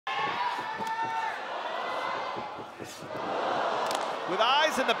With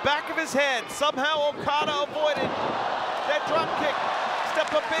eyes in the back of his head, somehow Okada avoided that drop kick.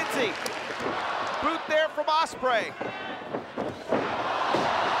 Step up Inzi. Boot there from Ospreay.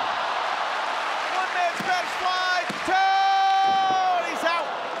 One man Spanish fly, two, and he's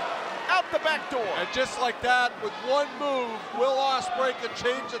out the back door. And just like that, with one move, Will Ospreay could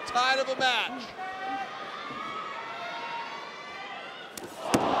change the tide of the match.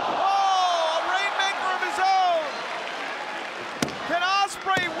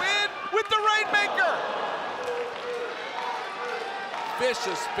 Ospreay win with the Rainmaker.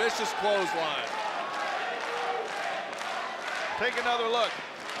 Vicious, vicious clothesline. Take another look.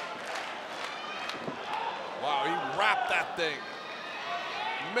 Wow, he wrapped that thing.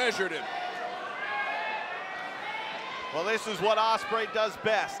 Measured him. Well, this is what Ospreay does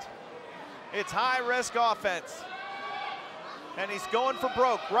best. It's high-risk offense. And he's going for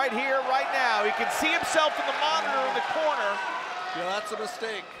broke right here, right now. He can see himself in the monitor in the corner. Yeah, that's a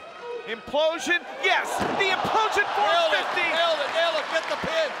mistake. Implosion, yes, the implosion 450. Nailed it, get the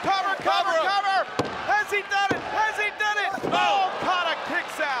pin. Cover. Has he done it? Has he done it? Oh, Okada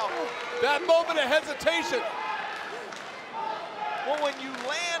kicks out. That moment of hesitation. Well, when you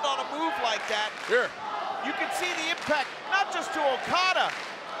land on a move like that, you can see the impact, not just to Okada,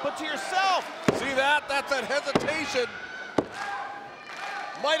 but to yourself. See that? That's that hesitation.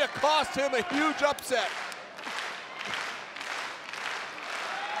 Might have cost him a huge upset.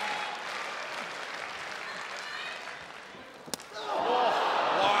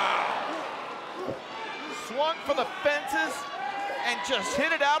 Swung for the fences and just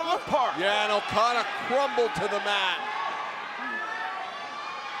hit it out of the park. Yeah, and Okada crumbled to the mat.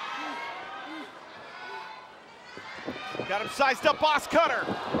 Got him sized up, Oscutter.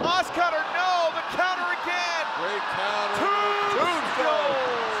 Oscutter, no, the counter again. Great counter. Tombstone.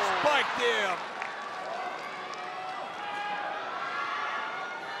 Spiked him.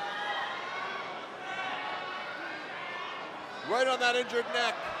 Right on that injured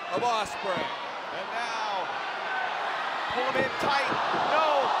neck of Ospreay. And now, pull him in tight.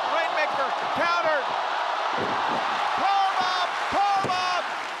 No, Rainmaker, countered. Powerbomb,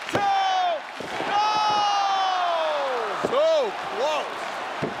 two, no! So close.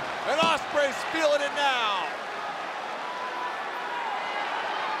 And Ospreay's feeling it now.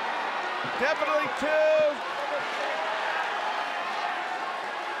 Definitely two.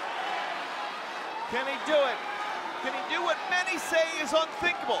 Can he do it? Can he do what many say is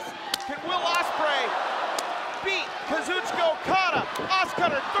unthinkable? Can Will Ospreay beat Kazuchika Okada?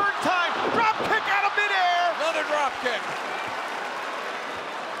 Oscutter, third time, drop kick out of midair. Another drop kick.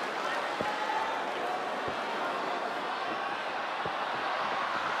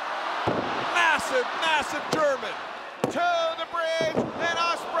 Massive German. To the bridge, and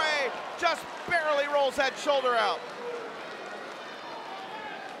Ospreay just barely rolls that shoulder out.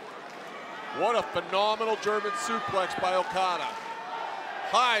 What a phenomenal German suplex by Okada.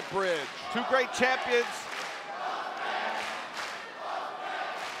 High bridge. Two great champions.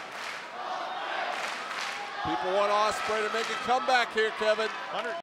 People want Ospreay to make a comeback here, Kevin.